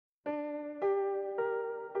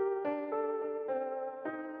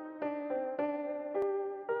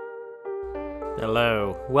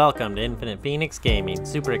Hello, welcome to Infinite Phoenix Gaming.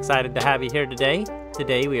 Super excited to have you here today.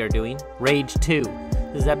 Today we are doing Rage 2.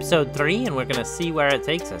 This is episode 3 and we're going to see where it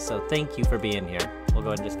takes us, so thank you for being here. We'll go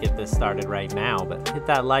ahead and just get this started right now, but hit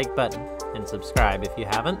that like button and subscribe if you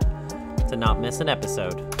haven't to not miss an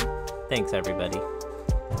episode. Thanks everybody.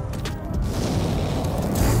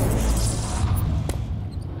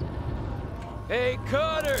 Hey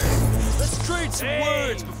Carter, let's trade some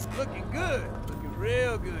words. Looking good, looking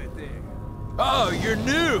real good there. Oh, you're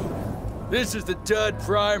new. This is the Dud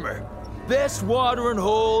Primer. Best watering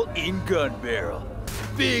hole in Gun Barrel.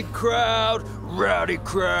 Big crowd, rowdy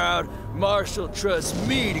crowd. Marshall trusts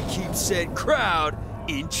me to keep said crowd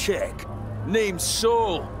in check. Name's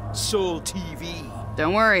Soul TV.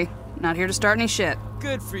 Don't worry, not here to start any shit.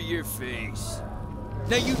 Good for your face.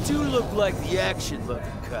 Now you do look like the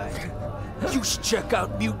action-loving kind. You should check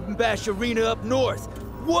out Mutant Bash Arena up north.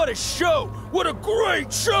 What a show! What a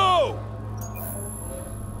great show!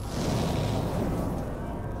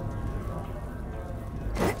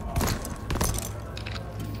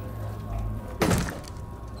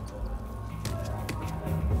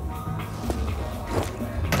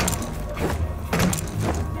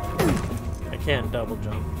 I can't double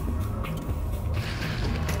jump.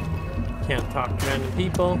 Can't talk to random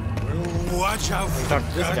people. Watch out for Talk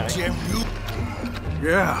to this guy. goddamn you.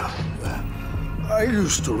 Yeah, I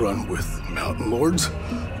used to run with Mountain Lords.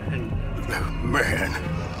 And man,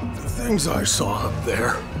 the things I saw up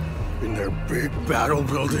there in their big battle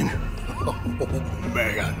building. Oh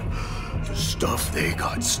man, the stuff they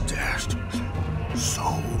got stashed. So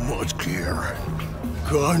much gear,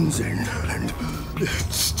 guns and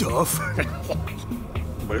stuff.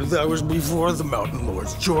 But that was before the Mountain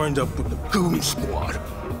Lords joined up with the Goon Squad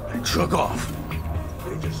and took off.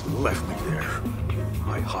 They just left me there.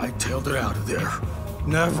 I hightailed it out of there.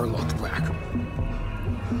 Never looked back.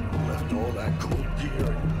 Left all that cool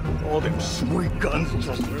gear and all them sweet guns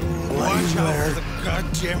just lying there. For the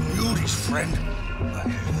goddamn muties, friend.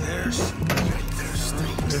 There's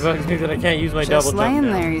things. It bugs me that I can't use my double Just jump laying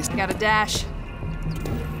now. there, he's got a dash.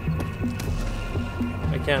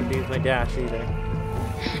 I can't use my dash either.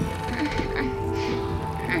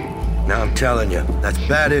 Now I'm telling you, that's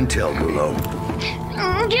bad intel, Gulo.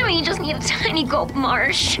 Gimme, you just need a tiny gulp,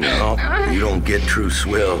 Marsh. No, you don't get true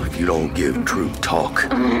swill if you don't give true talk.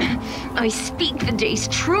 I speak the day's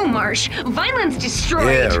true, Marsh. Violence destroyed.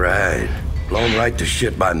 Yeah, right. Blown right to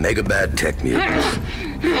shit by mega bad tech mutants.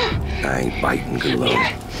 I ain't biting, Gulo.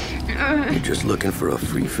 You're just looking for a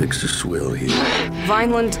free fix of swill here.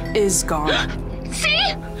 Vineland is gone.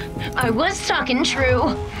 See? I was talking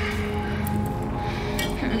true.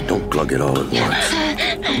 Don't glug it all at once.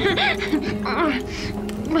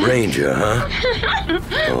 Ranger, huh?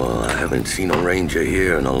 Oh, I haven't seen a ranger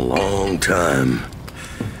here in a long time.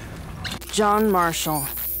 John Marshall,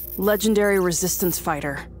 legendary resistance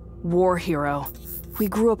fighter, war hero. We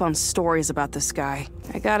grew up on stories about this guy.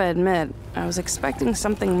 I gotta admit, I was expecting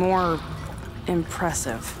something more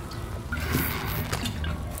impressive.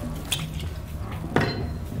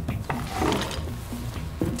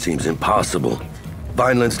 Seems impossible.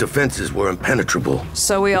 Vineland's defenses were impenetrable.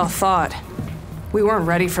 So we all thought. We weren't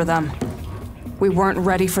ready for them. We weren't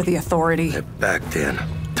ready for the authority. Back then.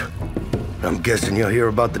 I'm guessing you'll hear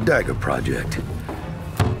about the Dagger project.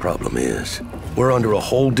 Problem is, we're under a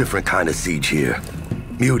whole different kind of siege here.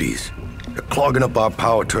 Muties. They're clogging up our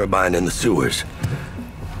power turbine in the sewers.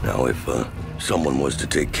 Now, if someone was to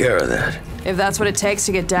take care of that... If that's what it takes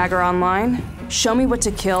to get Dagger online, show me what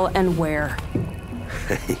to kill and where.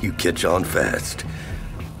 You catch on fast.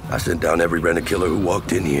 I sent down every rent-a-killer who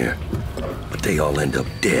walked in here, but they all end up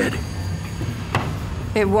dead.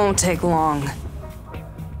 It won't take long.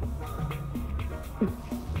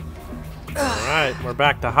 Alright, we're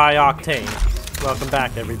back to high octane. Welcome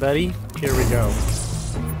back everybody. Here we go.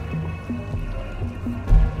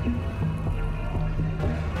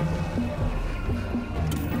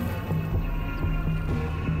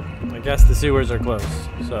 I guess the sewers are close,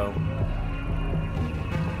 so...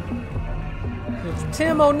 It's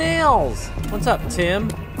Tim O'Nails! What's up, Tim?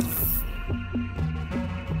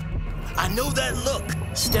 I know that look.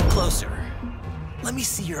 Step closer. Let me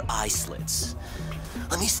see your eye slits.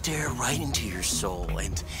 Let me stare right into your soul,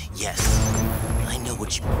 and yes, I know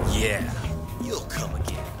what you... Yeah, you'll come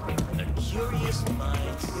again. A curious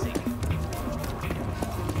mind singing.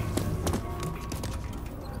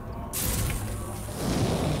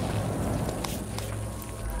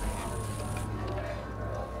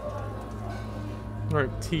 Or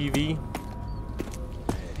TV.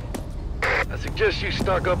 I suggest you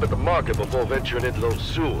stock up at the market before venturing into those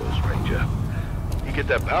sewers, Ranger. You get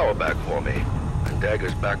that power back for me, and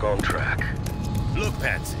Dagger's back on track. Look,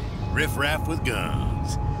 Patsy, riffraff with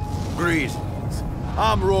guns. Greetings.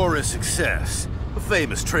 I'm Rory Success, a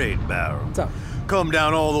famous trade baron. What's up? Come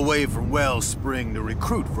down all the way from Wellspring to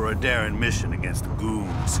recruit for a daring mission against the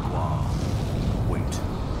Goon Squad. Wait,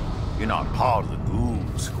 you're not part of the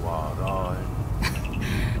Goon Squad, are you?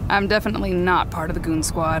 I'm definitely not part of the Goon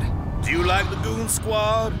Squad. Do you like the Goon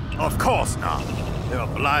Squad? Of course not. They're a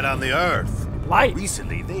blight on the earth. Blight?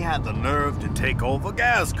 Recently, they had the nerve to take over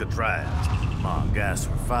Gascatraz, my gas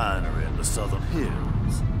refinery in the Southern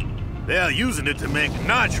Hills. They're using it to make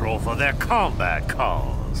nitro for their combat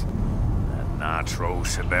cars. That nitro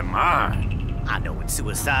should be mine. I know it's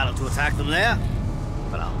suicidal to attack them there,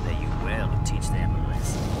 but I'll pay you well to teach them a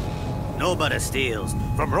lesson. Nobody steals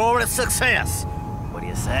from Rory Success. What do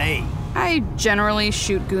you say? I generally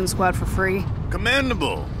shoot Goon Squad for free.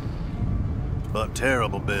 Commendable, but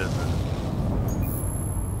terrible business.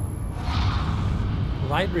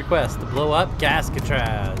 Light request to blow up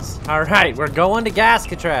Gascatraz. Alright, we're going to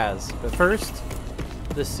Gascatraz. But first,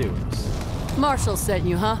 the sewers. Marshall sent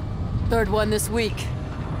you, huh? Third one this week.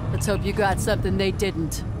 Let's hope you got something they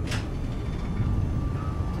didn't.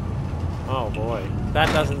 Oh boy. That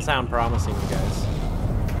doesn't sound promising, you guys.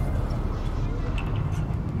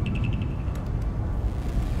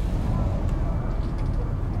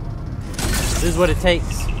 This is what it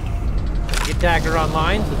takes. Get Dagger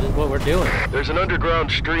online, so this is what we're doing. There's an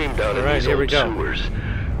underground stream down in these old sewers.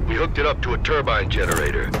 We hooked it up to a turbine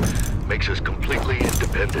generator. Makes us completely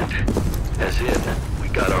independent. As in, we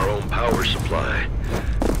got our own power supply.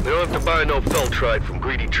 We don't have to buy no feltrite from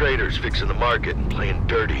greedy traders fixing the market and playing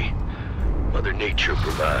dirty. Mother Nature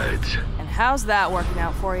provides. And how's that working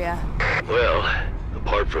out for you? Well,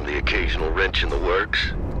 apart from the occasional wrench in the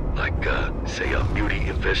works, like, say a muty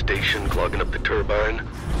infestation clogging up the turbine,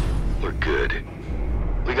 we're good.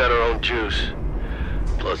 We got our own juice.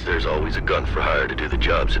 Plus, there's always a gun for hire to do the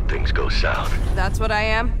jobs if things go south. That's what I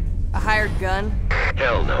am? A hired gun?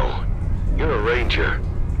 Hell no. You're a ranger.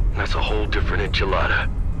 And that's a whole different enchilada.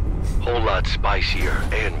 Whole lot spicier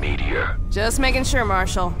and meatier. Just making sure,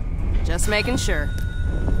 Marshall. Just making sure.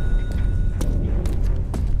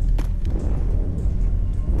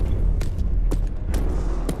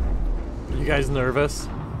 You guys nervous?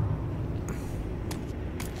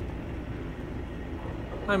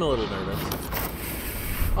 I'm a little nervous.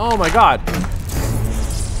 Oh my god!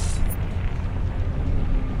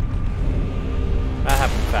 That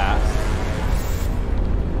happened fast.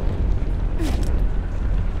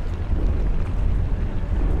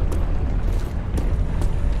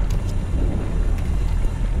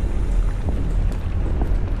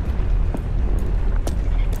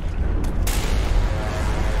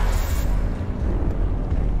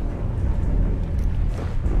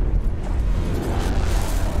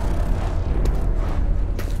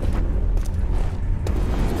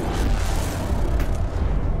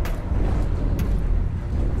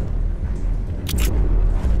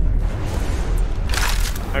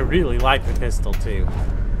 I really like the pistol too.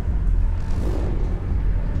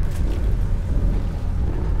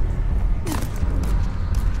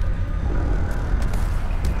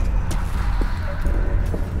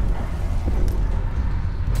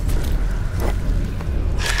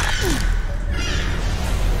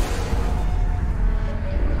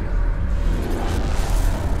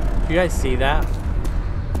 You guys see that?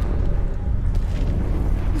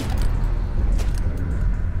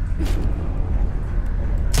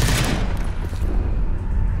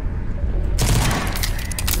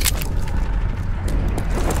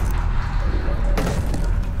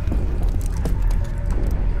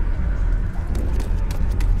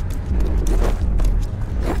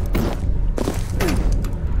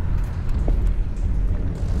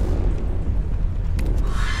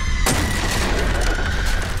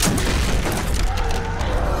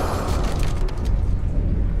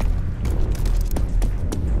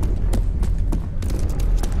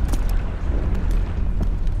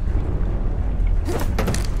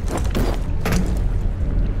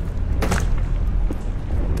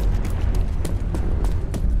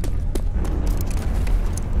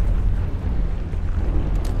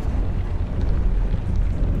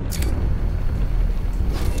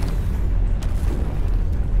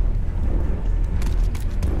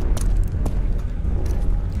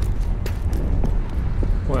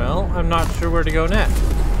 I'm not sure where to go next.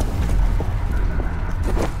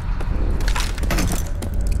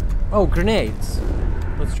 Oh, grenades.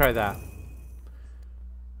 Let's try that.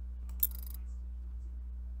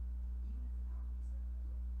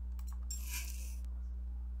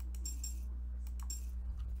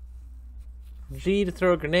 G to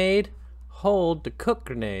throw a grenade. Hold to cook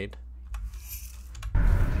grenade.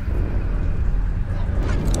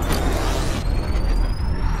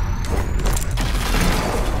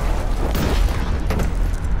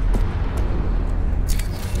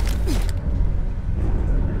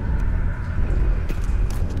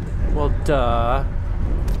 Duh.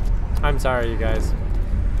 I'm sorry, you guys.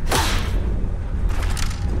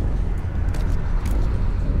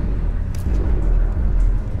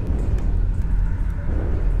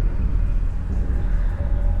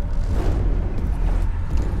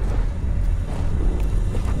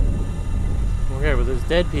 Okay, well, there's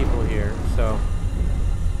dead people here, so...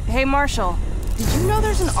 Hey, Marshall. Did you know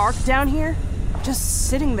there's an ark down here? Just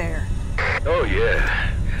sitting there. Oh, yeah.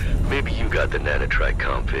 Maybe you got the nanotrite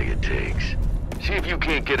config it takes. See if you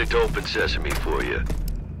can't get it to open sesame for you.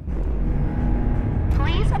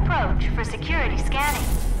 Please approach for security scanning.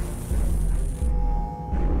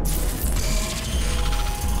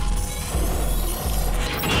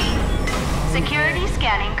 Security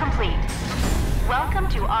scanning complete. Welcome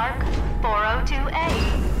to Arc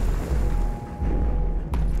 402A.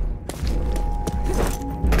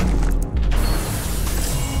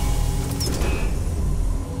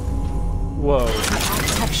 Whoa.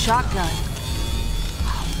 Tech shotgun.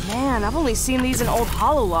 Oh man, I've only seen these in old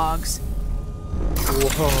holologs.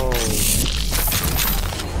 Whoa.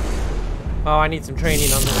 Oh, I need some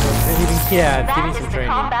training on this one. Yeah, give me some training. That is the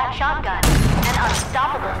combat shotgun. An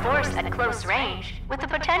unstoppable force at close range, with the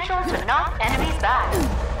potential to knock enemies back.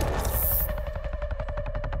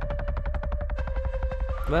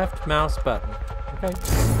 Left mouse button. Okay.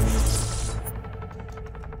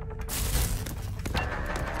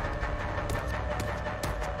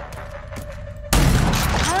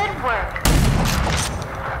 Good work.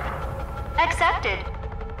 Accepted.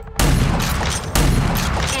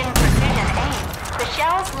 In precision aim, the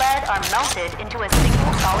shell's lead are melted into a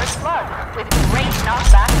single solid slug with great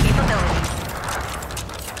knockback capabilities.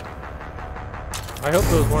 I hope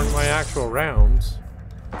those weren't my actual rounds.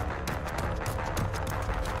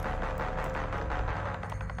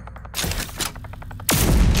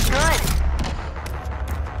 Good.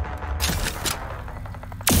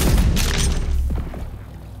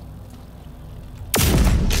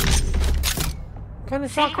 What kind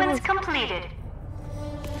of Sequence completed.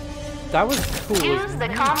 That was cool. Use the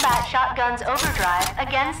combat shotgun's overdrive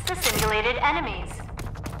against the simulated enemies.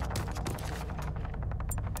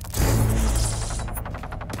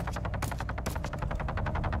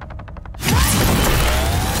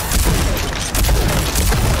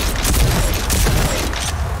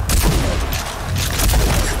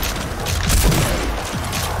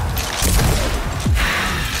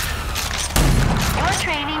 Your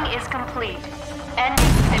training is complete.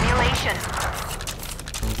 Ending simulation.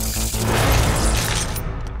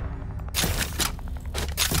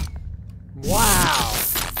 Wow.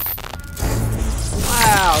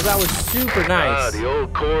 Wow, that was super nice. Ah, the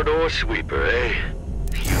old corridor sweeper, eh?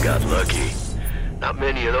 You got lucky. Not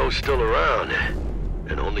many of those still around,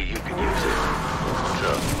 and only you can use it.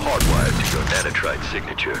 It's hardwired to your nanotrite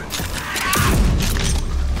signature.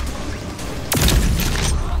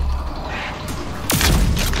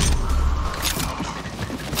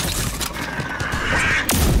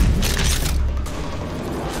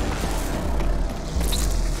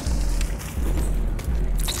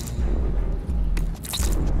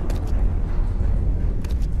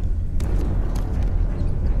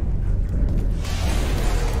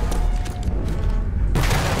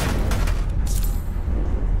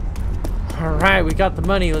 Alright, we got the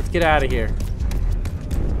money. Let's get out of here.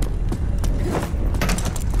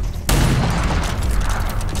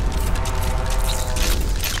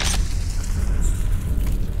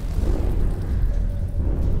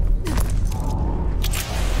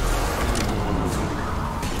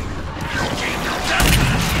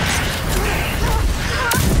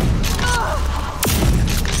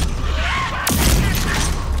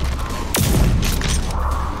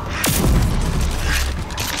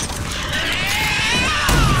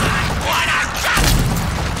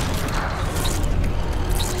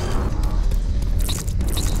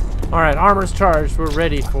 Alright, armor's charged. We're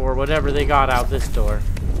ready for whatever they got out this door.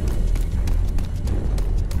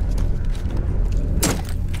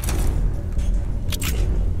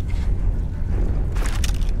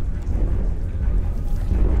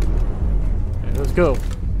 Okay, let's go.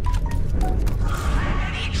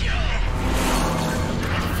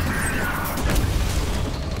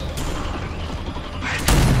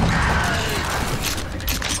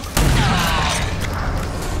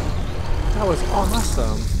 That was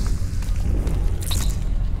awesome.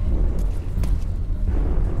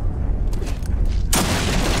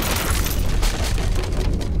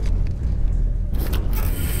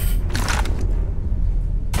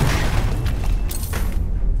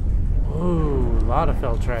 Lot of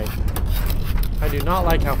Feltrite. I do not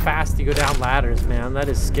like how fast you go down ladders, man. That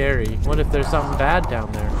is scary. What if there's something bad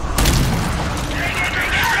down there?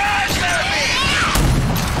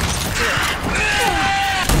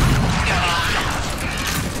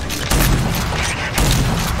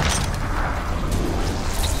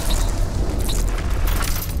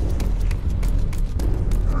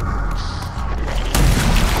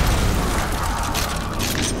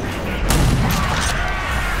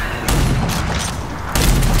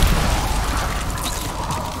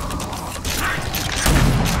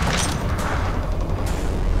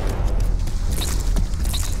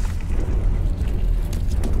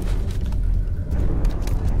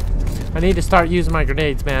 need to start using my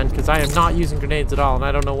grenades, man, because I am not using grenades at all, and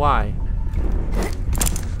I don't know why.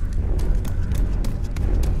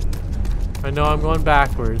 I know I'm going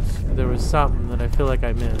backwards, but there was something that I feel like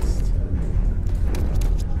I missed.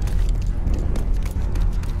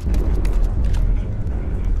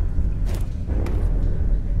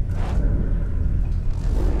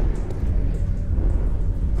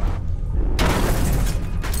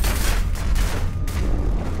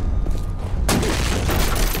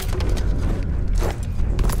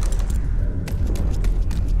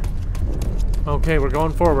 Okay, we're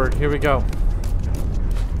going forward. Here we go.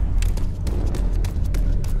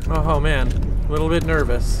 Oh man, a little bit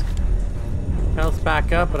nervous. Health's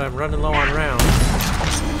back up, but I'm running low on rounds.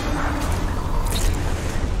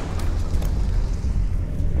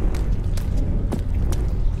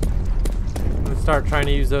 I'm gonna start trying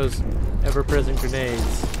to use those ever-present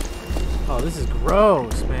grenades. Oh, this is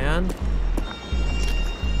gross, man.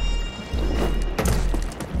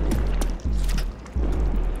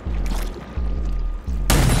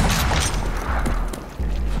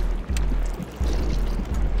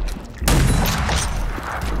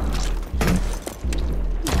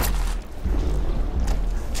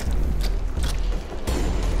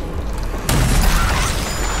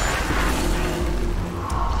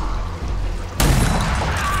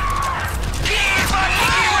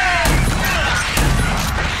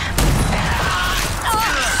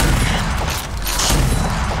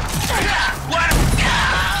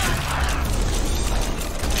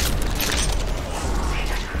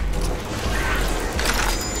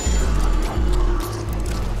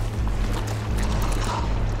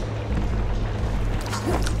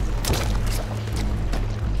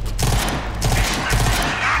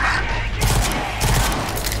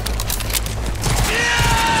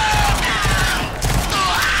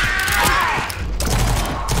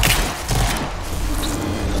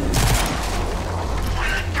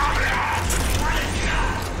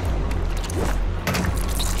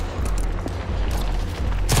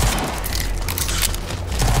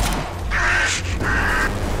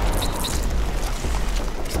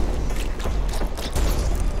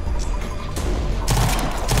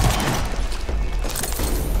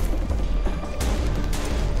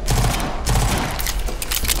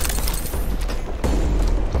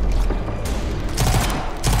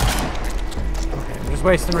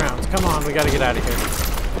 Wasting rounds. Come on, we gotta get out of here.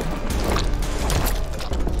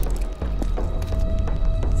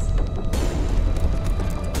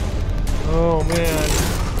 Oh man.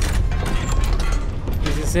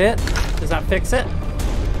 Is this it? Does that fix it?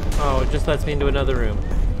 Oh, it just lets me into another room.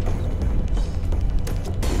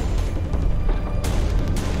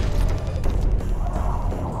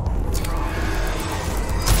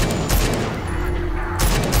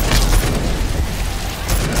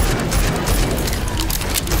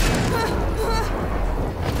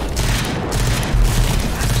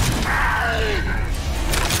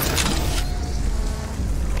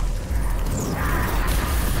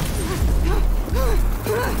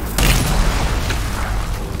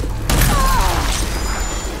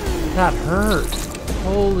 That hurt.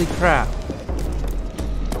 Holy crap.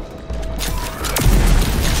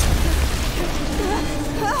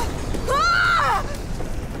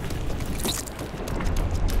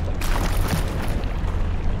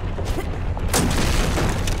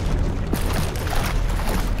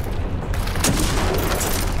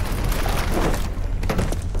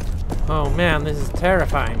 Oh man, this is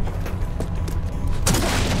terrifying.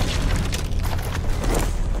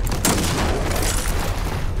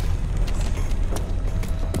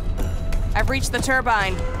 I've reached the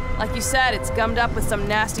turbine. Like you said, it's gummed up with some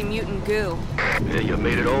nasty mutant goo. Yeah, you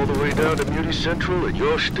made it all the way down to Muty Central and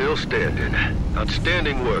you're still standing.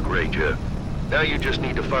 Outstanding work, Ranger. Now you just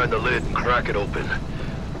need to find the lid and crack it open.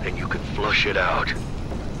 And you can flush it out.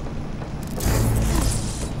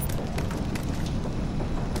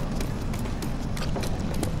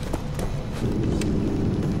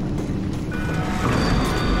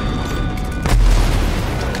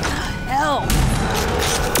 Hell!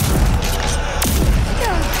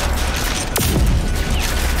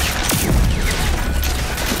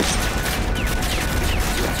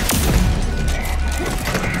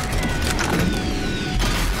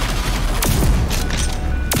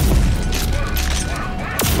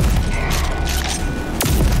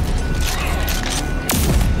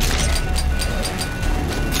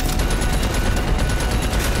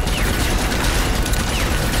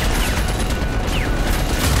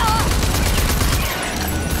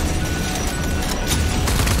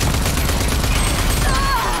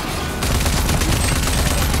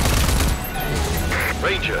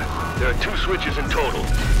 Ranger, there are 2 switches in total.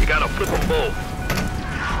 You gotta flip them both.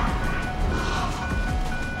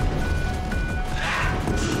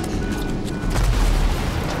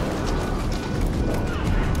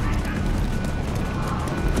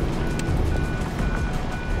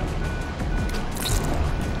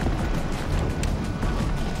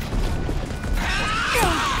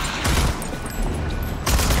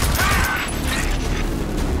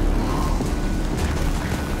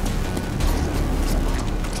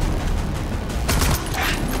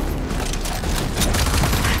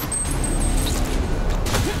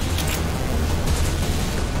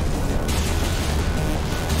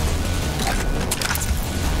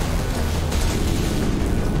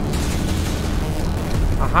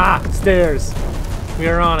 Aha! Stairs! We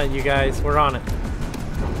are on it, you guys. We're on it.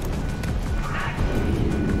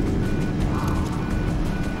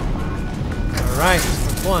 Alright,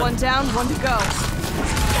 one. One down, one to go.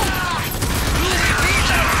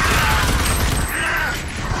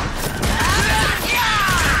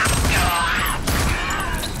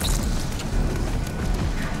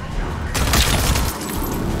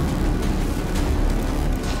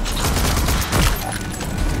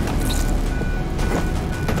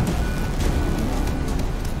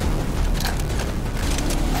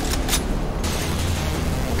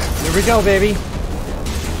 Here we go, baby.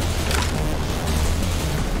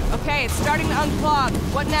 Okay, it's starting to unclog.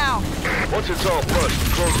 What now? Once it's all flushed,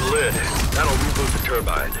 close the lid. That'll reboot the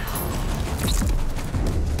turbine.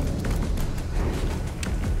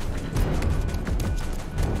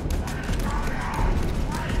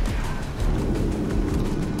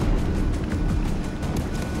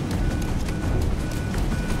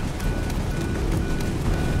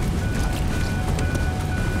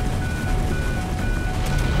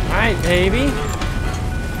 Alright, baby.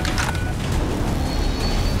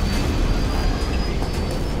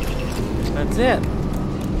 That's it.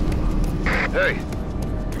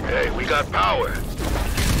 Hey, we got power.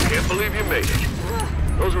 Can't believe you made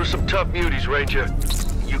it. Those were some tough muties, Ranger.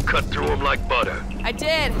 You cut through them like butter. I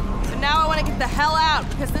did, but now I want to get the hell out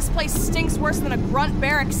because this place stinks worse than a grunt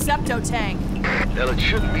barrack septo tank. Well, it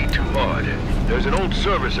shouldn't be too hard. There's an old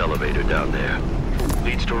service elevator down there.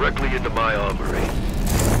 Leads directly into my armory.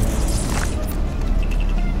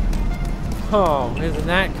 Oh, isn't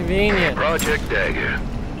that convenient? Project Dagger.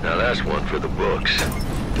 Now that's one for the books.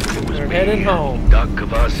 It was We're me, heading home. Doc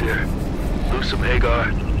Kvassir, Lusum Hagar,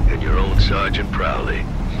 and your own Sergeant Prowley.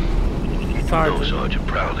 You know Sergeant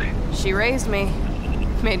Prowley. She raised me.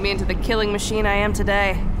 Made me into the killing machine I am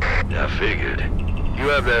today. I figured. You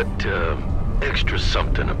have that, extra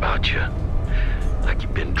something about you. Like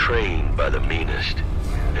you've been trained by the meanest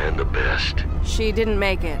and the best. She didn't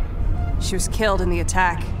make it. She was killed in the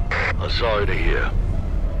attack. I'm sorry to hear.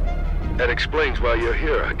 That explains why you're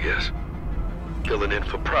here, I guess. Filling in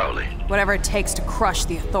for Prowley. Whatever it takes to crush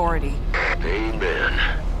the authority.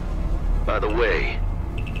 Amen. By the way,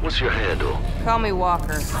 what's your handle? Call me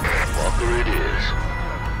Walker. Walker it is.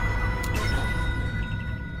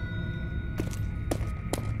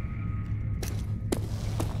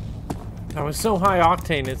 I was so high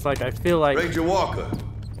octane, it's like I feel like... Ranger Walker.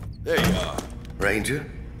 There you are. Ranger?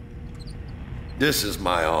 This is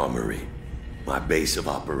my armory. My base of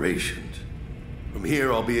operations. From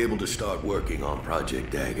here, I'll be able to start working on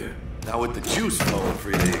Project Dagger. Now with the juice flowing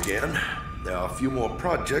freely again, there are a few more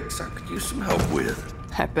projects I could use some help with.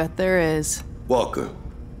 I bet there is. Walker,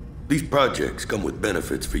 these projects come with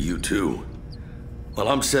benefits for you too. While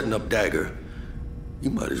I'm setting up Dagger, you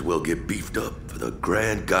might as well get beefed up for the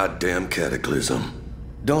grand goddamn cataclysm.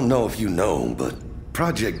 Don't know if you know, but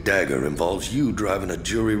Project Dagger involves you driving a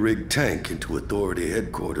jury-rigged tank into Authority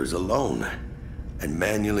headquarters alone and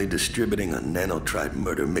manually distributing a nanotrite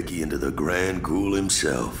murder Mickey into the Grand Ghoul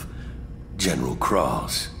himself, General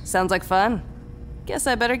Cross. Sounds like fun. Guess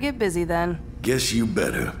I better get busy then. Guess you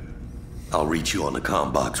better. I'll reach you on the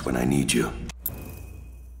comm box when I need you.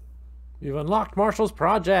 You've unlocked Marshall's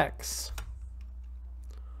projects.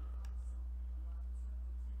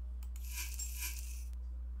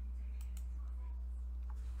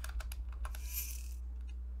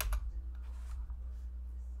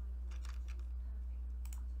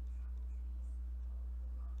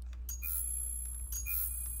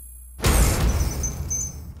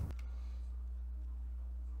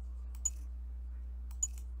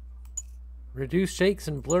 Reduce shakes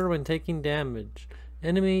and blur when taking damage.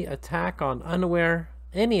 Any attack on unaware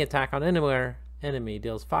enemy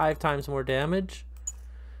deals 5 times more damage.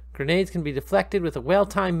 Grenades can be deflected with a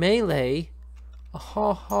well-timed melee. Who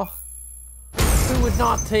would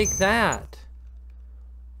not take that?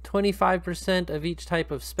 25% of each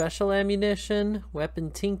type of special ammunition.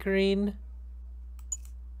 Weapon tinkering.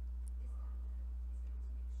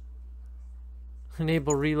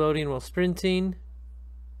 Enable reloading while sprinting.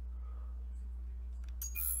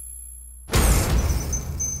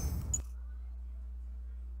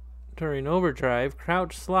 During overdrive,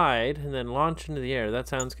 crouch slide, and then launch into the air. That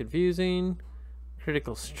sounds confusing.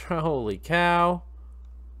 Critical holy cow.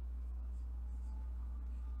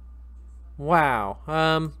 Wow.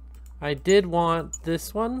 I did want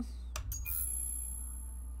this one.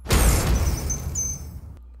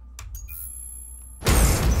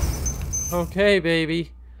 Okay,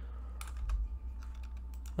 baby.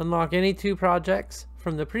 Unlock any 2 projects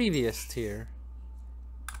from the previous tier.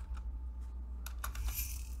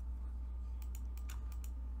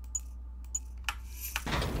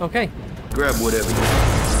 Okay. Grab whatever you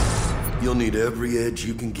need. You'll need every edge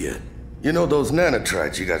you can get. You know those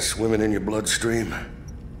nanotrites you got swimming in your bloodstream?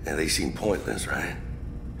 Yeah, they seem pointless, right?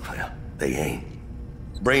 Well, they ain't.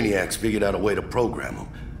 Brainiacs figured out a way to program them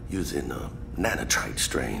using nanotrite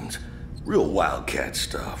strains. Real wildcat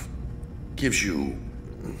stuff. Gives you,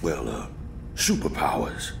 well,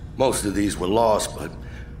 superpowers. Most of these were lost, but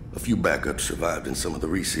a few backups survived in some of the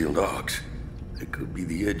resealed arcs. It could be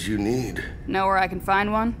the edge you need. Know where I can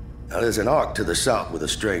find one? Now, there's an arc to the south with a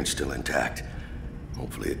strain still intact.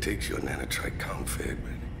 Hopefully it takes you a nanotrite config.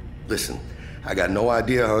 Listen, I got no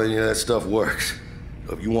idea how any of that stuff works.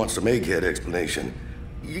 So if you want some egghead explanation,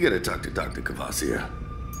 you gotta talk to Dr. Kvasir.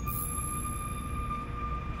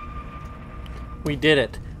 We did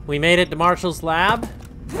it. We made it to Marshall's lab.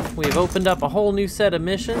 We've opened up a whole new set of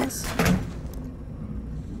missions.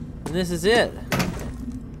 And this is it.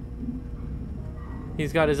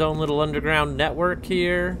 He's got his own little underground network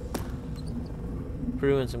here.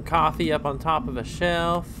 Brewing some coffee up on top of a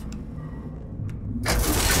shelf.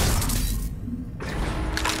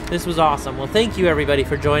 This was awesome. Well, thank you everybody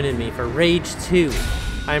for joining me for Rage 2.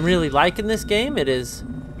 I'm really liking this game. It's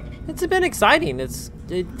been exciting. It's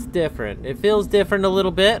different. It feels different a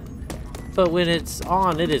little bit. But when it's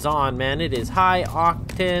on, it is on, man. It is high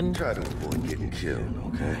octane. Try to avoid getting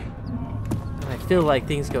killed, okay? And I feel like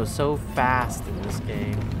things go so fast in this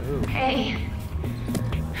game. Ooh. Hey,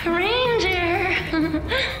 Ranger!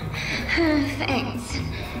 Thanks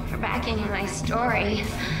for backing my story.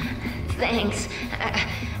 Thanks.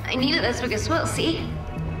 I needed this because, well, see?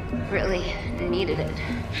 Really needed it.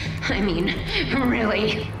 I mean,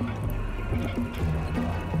 really.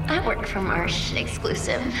 I work for Marsh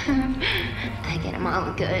Exclusive. I get him all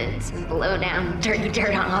the goods and blow down dirty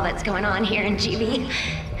dirt on all that's going on here in GB.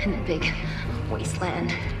 And the big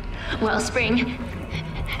wasteland. Wellspring.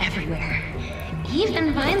 Everywhere.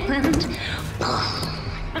 Even Vineland.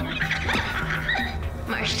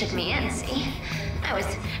 Marsh took me in, see? I was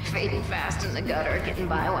fading fast in the gutter, getting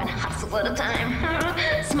by one hustle at a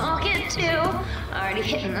time. Small kid, too. Already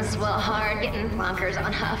hitting the swell hard, getting plonkers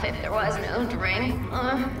on Huff if there was no drink.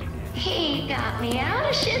 He got me out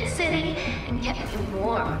of Shit City and kept me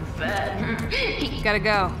warm and fed. Gotta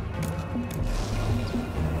go.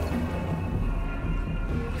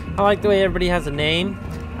 I like the way everybody has a name.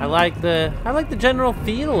 I like the general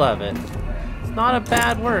feel of it. It's not a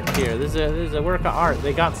bad work here. There's a work of art.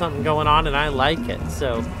 They got something going on and I like it.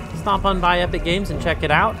 So stop on by Epic Games and check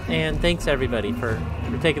it out. And thanks everybody for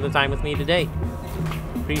taking the time with me today.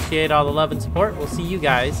 Appreciate all the love and support. We'll see you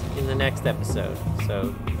guys in the next episode.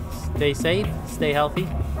 So stay safe, stay healthy,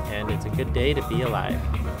 and it's a good day to be alive.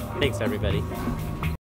 Thanks everybody.